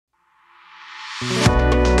Welcome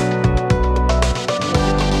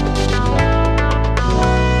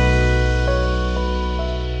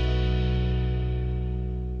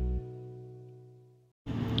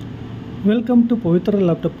to Pavithra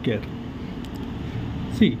Laptop Care.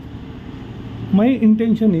 See, my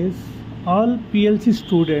intention is all PLC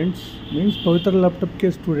students, means Pavithra Laptop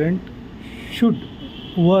Care student, should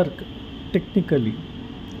work technically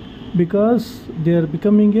because they are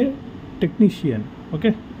becoming a technician.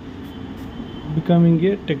 Okay, becoming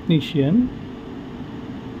a technician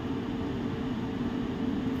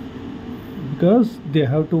because they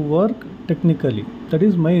have to work technically. That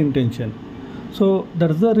is my intention. So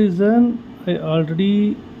that's the reason I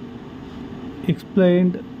already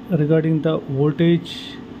explained regarding the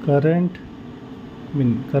voltage, current,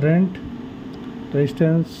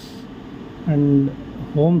 resistance and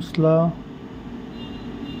Ohm's law,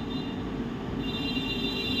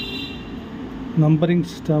 numbering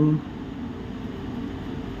system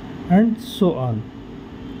and so on,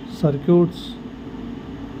 circuits.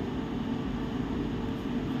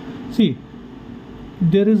 See,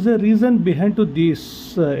 there is a reason behind to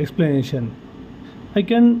this explanation. I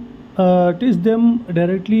can teach them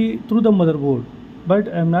directly through the motherboard, but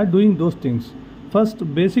I am not doing those things.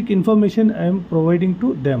 First, basic information I am providing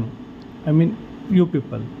to them, you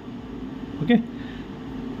people. Okay,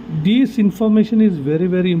 this information is very,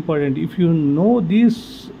 very important. If you know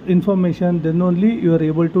this information, then only you are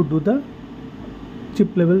able to do the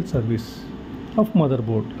chip level service of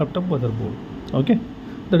motherboard, laptop motherboard. Okay,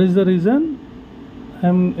 that is the reason I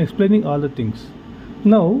am explaining all the things.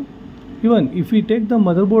 Now, even if we take the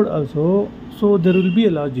motherboard also, so there will be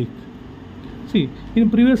a logic. See, in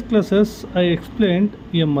previous classes I explained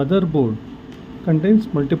a motherboard contains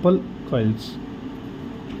multiple coils.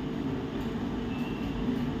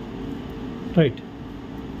 Right.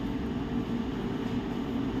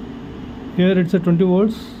 Here it's a 20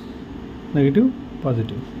 volts, negative,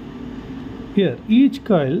 positive. Here each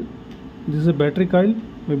coil, this is a battery coil,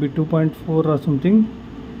 maybe 2.4 or something,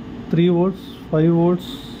 3 volts, 5 volts,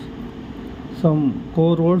 some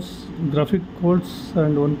core volts, graphic volts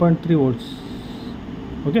and 1.3 volts.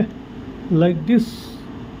 Okay, like this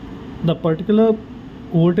the particular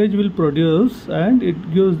voltage will produce and it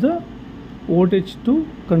gives the voltage to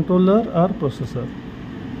controller or processor.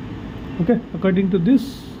 Okay, according to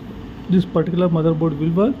this particular motherboard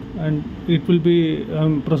will work and it will be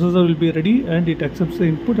processor will be ready and it accepts the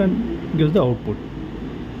input and gives the output.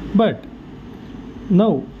 But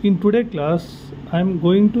now in today's class I am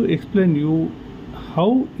going to explain you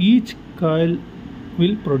how each coil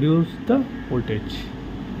will produce the voltage,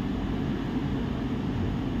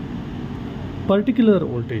 particular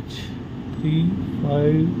voltage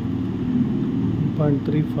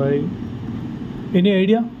 1.35. Any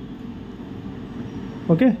idea?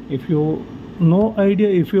 Okay, if you no idea,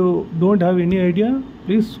 if you don't have any idea,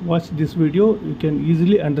 please watch this video, you can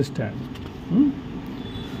easily understand.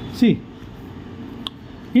 See,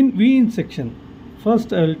 in V in section,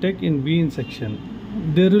 first I will take in V in section,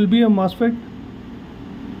 there will be a MOSFET.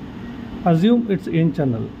 Assume it's N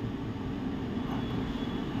channel.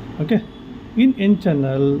 Okay, in N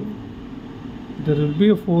channel there will be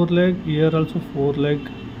a 4 leg, here also 4 leg,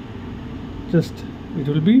 just it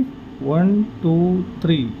will be 1 2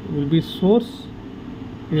 3 will be source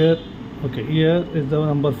here. Okay, here is the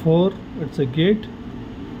number 4, it's a gate,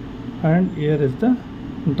 and here is the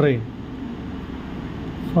drain.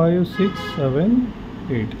 5 6 7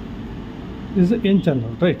 8, this is the N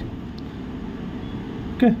channel, right?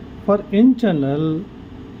 Okay, for N channel,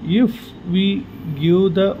 if we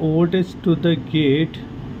give the voltage to the gate,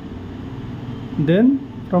 then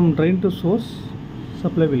from drain to source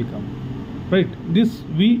supply will come, right? This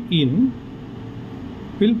V in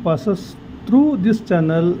will passes through this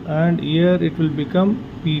channel and here it will become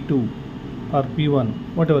P2 or P1,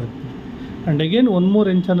 whatever, and again one more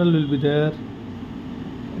N channel will be there.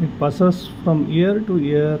 It passes from here to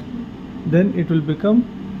here, then it will become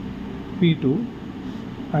P2,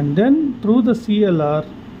 and then through the CLR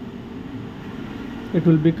it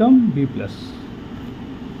will become B plus.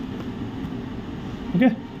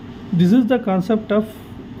 Okay, this is the concept of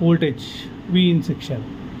voltage V in section.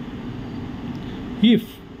 If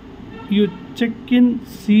you check in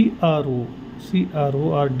CRO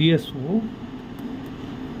or DSO,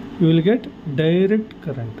 you will get direct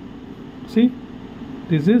current. See,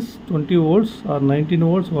 this is 20 volts or 19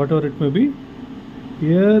 volts, whatever it may be.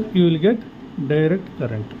 Here you will get direct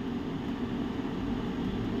current,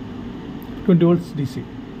 20 volts DC,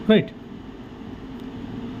 right?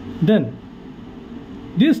 Then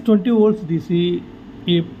this 20 volts DC,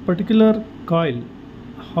 a particular coil,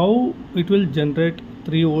 how it will generate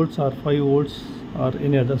 3 volts or 5 volts or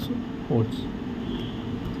any other volts.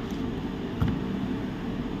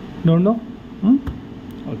 Don't know?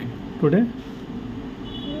 Okay, today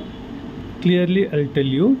clearly I'll tell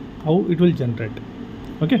you how it will generate.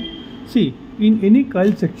 Okay, see, in any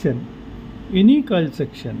coil section,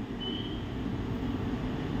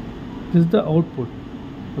 this is the output.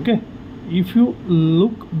 Okay, if you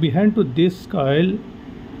look behind to this coil,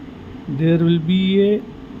 there will be a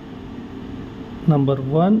number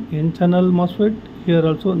 1 N channel MOSFET. Here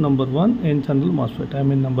also number 1 N channel MOSFET, I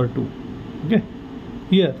mean number 2. Okay,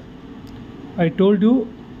 here I told you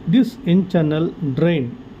this N channel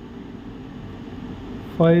drain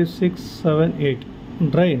 5, 6, 7,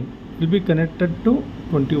 8 drain will be connected to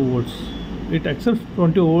 20 volts. It accepts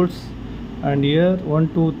 20 volts, and here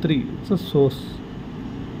 1, 2, 3 it's a source.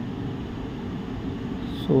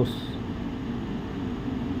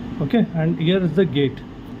 Okay, and here is the gate.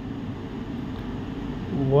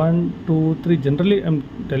 1, 2, 3. Generally I'm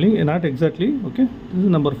telling you, not exactly. Okay, this is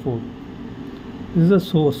number 4. This is a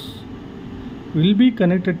source, will be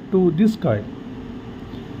connected to this coil,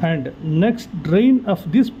 and next drain of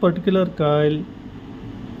this particular coil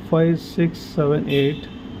 5, 6, 7, 8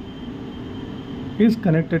 is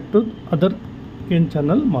connected to other N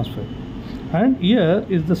channel MOSFET, and here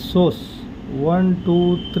is the source 1,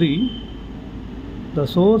 2, 3. The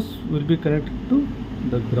source will be connected to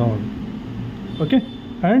the ground. Okay,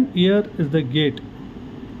 and here is the gate.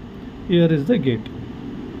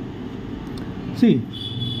 See,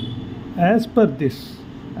 as per this,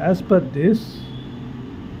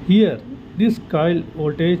 here this coil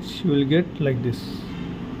voltage you will get like this.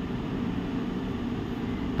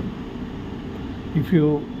 If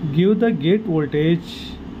you give the gate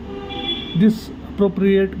voltage, this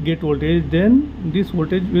appropriate gate voltage, then this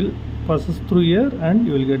voltage will passes through here and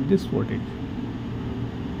you will get this voltage.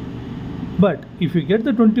 But if you get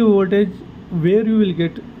the 20 voltage, where you will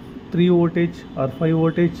get 3 voltage or 5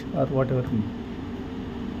 voltage or whatever.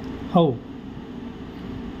 How?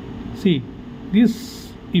 See,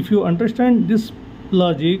 this, if you understand this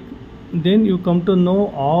logic, then you come to know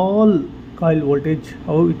all coil voltage,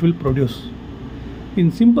 how it will produce.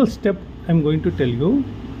 In simple step I am going to tell you.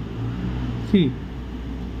 See,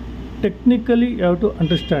 technically you have to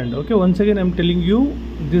understand. Okay, once again I am telling you,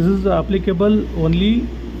 this is applicable only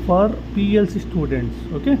for PLC students.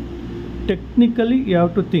 Okay, technically you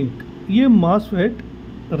have to think. A MOSFET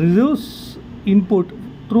receives input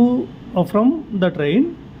through from the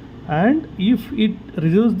drain, and if it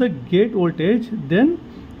receives the gate voltage, then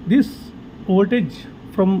this voltage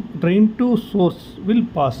from drain to source will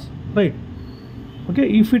pass, right? Okay,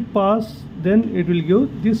 if it pass, then it will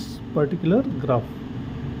give this particular graph.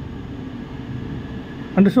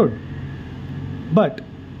 Understood? But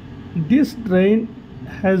this drain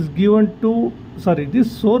has given to,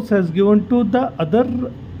 this source has given to the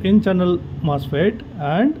other N channel MOSFET,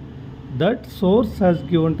 and that source has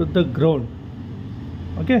given to the ground.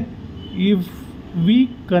 Okay, if we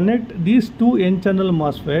connect these two N channel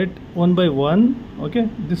MOSFET one by one, okay,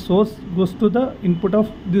 this source goes to the input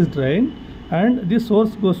of this drain, and this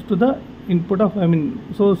source goes to the input of,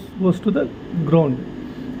 source goes to the ground.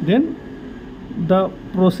 Then the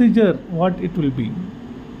procedure, what it will be,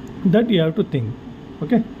 that you have to think.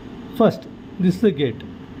 Okay, first, this is the gate.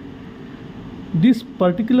 This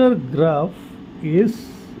particular graph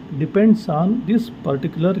depends on this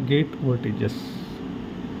particular gate voltages.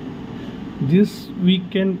 This we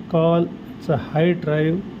can call it's a high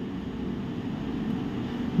drive.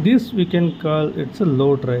 This we can call it's a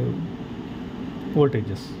low drive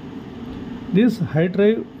voltages. This high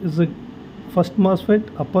drive is a first MOSFET,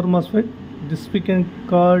 upper MOSFET. This we can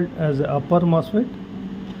call as a upper MOSFET.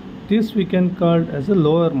 This we can call as a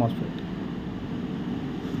lower MOSFET.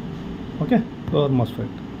 Okay, lower MOSFET.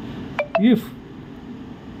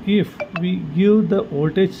 If we give the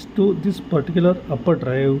voltage to this particular upper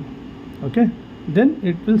drive, okay, then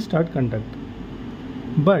it will start conduct.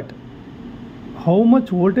 But how much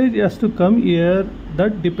voltage has to come here,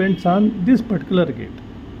 that depends on this particular gate.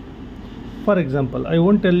 For example, I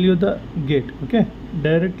won't tell you the gate, okay,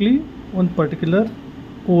 directly one particular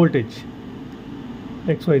voltage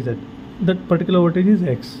XYZ, that particular voltage is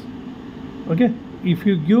X. Okay, if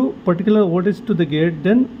you give particular voltage to the gate,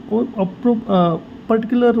 then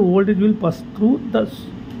particular voltage will pass through the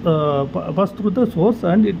source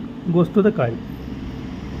and it goes to the coil.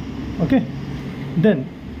 Okay, then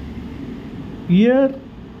here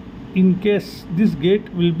in case this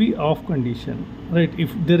gate will be off condition, right?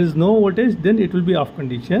 If there is no voltage, then it will be off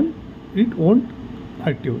condition, it won't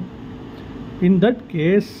active. In that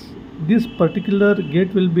case, this particular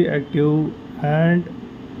gate will be active, and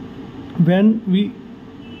when we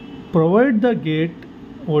provide the gate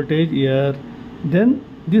voltage here, then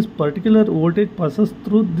this particular voltage passes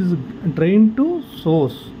through this drain to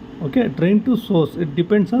source. Okay, drain to source, it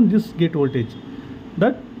depends on this gate voltage,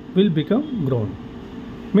 that will become ground,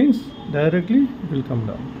 means directly it will come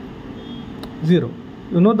down 0.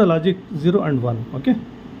 You know the logic, 0 and 1. Okay,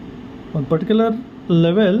 one particular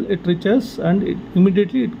level it reaches and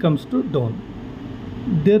immediately it comes to down.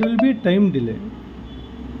 There will be time delay.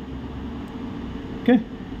 Okay,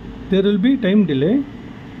 there will be time delay,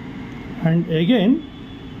 and again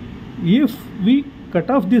if we cut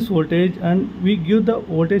off this voltage and we give the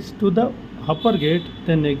voltage to the upper gate,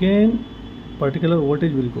 then again particular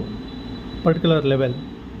voltage will go, particular level.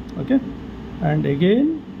 Okay, and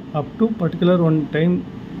again up to particular one time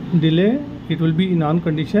delay it will be in on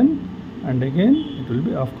condition, and again it will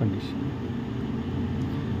be off condition.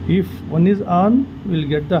 If one is on, we will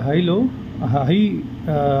get the high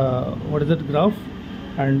what is that graph,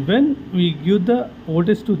 and when we give the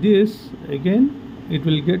voltage to this, again it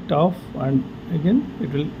will get off, and again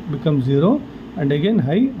it will become 0, and again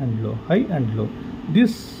high and low, high and low.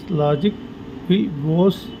 This logic will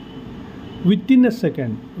goes within a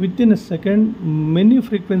second. Within a second many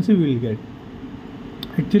frequency we will get.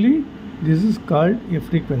 Actually this is called a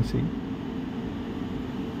frequency.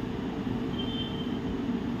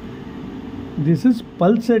 This is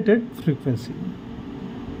pulsated frequency.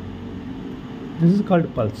 This is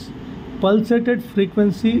called pulse. Pulsated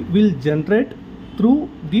frequency will generate through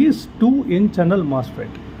these two N-channel MOSFET.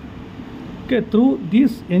 Okay, through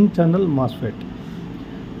this N-channel MOSFET.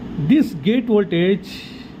 This gate voltage,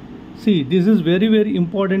 see, this is very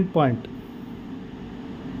important point.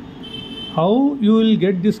 How you will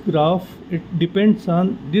get this graph, it depends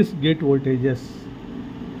on this gate voltages,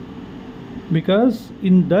 because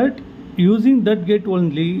in that, using that gate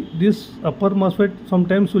only, this upper MOSFET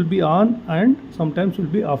sometimes will be on and sometimes will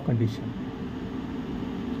be off condition.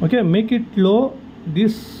 Okay, make it low,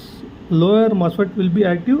 this lower MOSFET will be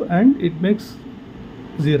active and it makes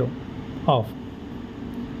 0, off.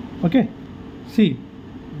 Okay, see,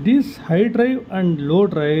 this high drive and low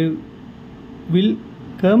drive will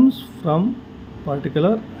comes from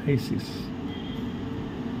particular ICs.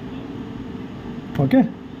 Okay,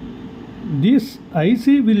 this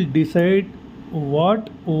IC will decide what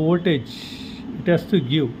voltage it has to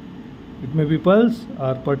give. It may be pulse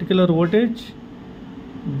or particular voltage.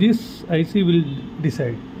 This IC will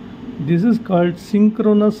decide. This is called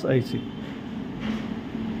synchronous IC.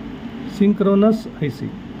 Synchronous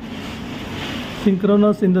IC.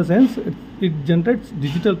 Synchronous in the sense it generates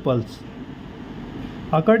digital pulse.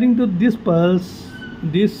 According to this pulse,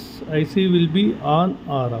 this IC will be on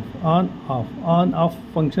or off, on off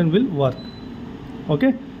function will work.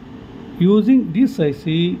 Okay, using this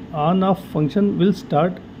IC, on off function will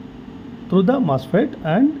start through the MOSFET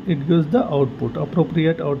and it gives the output,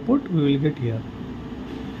 appropriate output we will get here.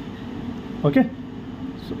 Okay,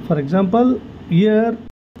 so for example, here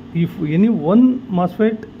if any one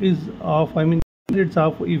MOSFET is off, I mean it's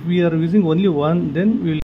off, if we are using only one, then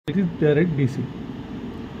we will get it direct DC.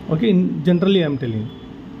 Okay, generally I am telling.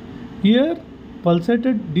 Here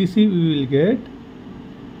pulsated DC we will get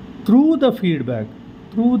through the feedback.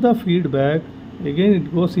 Through the feedback, again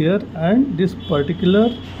it goes here, and this particular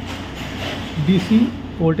DC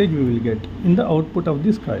voltage we will get in the output of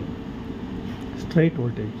this coil, straight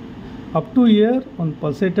voltage. Up to here on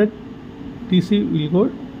pulsated DC will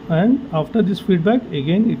go, and after this feedback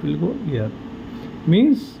again it will go here.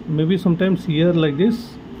 Means maybe sometimes here like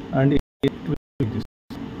this and it will be like this.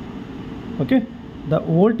 Okay, the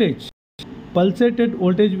voltage, pulsated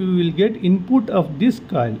voltage we will get input of this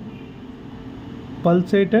coil,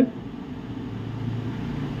 pulsated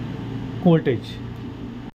voltage.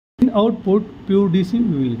 In output pure DC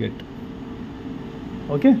we will get.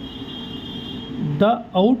 Okay, the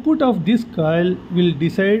output of this coil will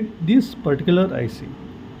decide this particular IC.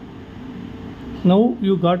 Now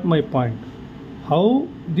you got my point, how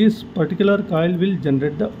this particular coil will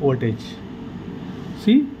generate the voltage.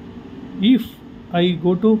 See, if I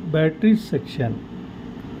go to battery section,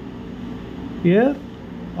 here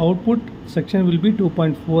output section will be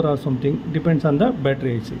 2.4 or something, depends on the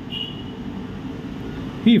battery IC.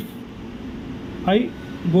 If I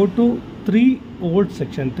go to 3 volt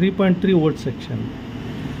section, 3.3 volt section,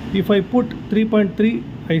 if I put 3.3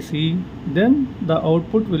 IC, then the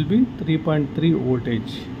output will be 3.3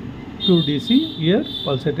 voltage, pure DC, here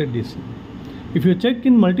pulsated DC. If you check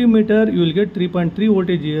in multimeter, you will get 3.3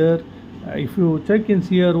 voltage here. If you check in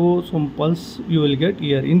CRO, some pulse you will get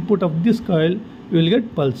here. Input of this coil you will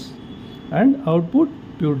get pulse, and output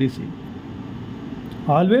pure DC.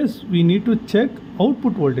 Always we need to check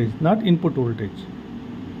output voltage, not input voltage.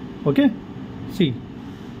 Okay, see,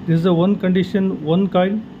 this is the one condition, one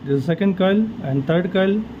coil, this is second coil, and third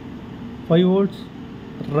coil 5 volts,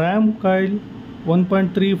 RAM coil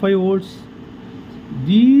 1.35 volts.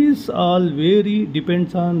 These all vary,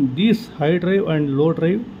 depends on this high drive and low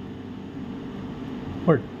drive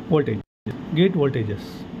voltage, gate voltages.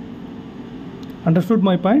 Understood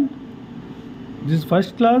my point? This is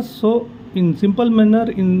first class, so in simple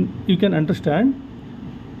manner you can understand.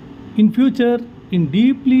 In future, in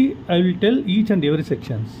deeply I will tell each and every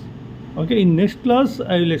sections. Okay, in next class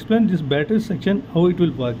I will explain this battery section, how it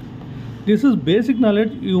will work. This is basic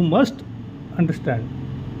knowledge you must understand.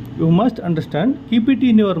 You must understand, keep it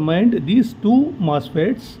in your mind, these two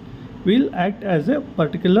MOSFETs will act as a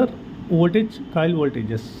particular voltage coil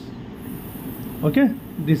voltages. Okay,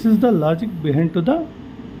 this is the logic behind to the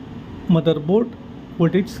motherboard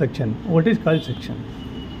voltage section, voltage coil section.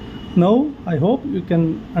 Now I hope you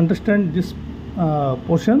can understand this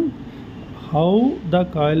portion, how the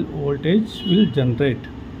coil voltage will generate.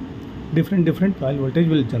 Different coil voltage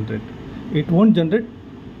will generate. It won't generate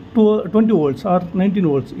 20 volts or 19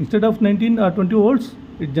 volts. Instead of 19 or 20 volts,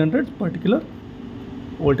 it generates particular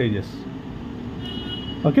voltages.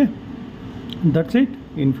 Okay, that's it.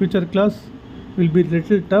 In future class will be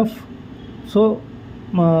little tough, so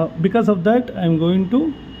because of that I am going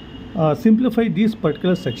to simplify these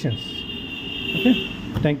particular sections. Okay,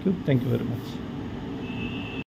 thank you very much.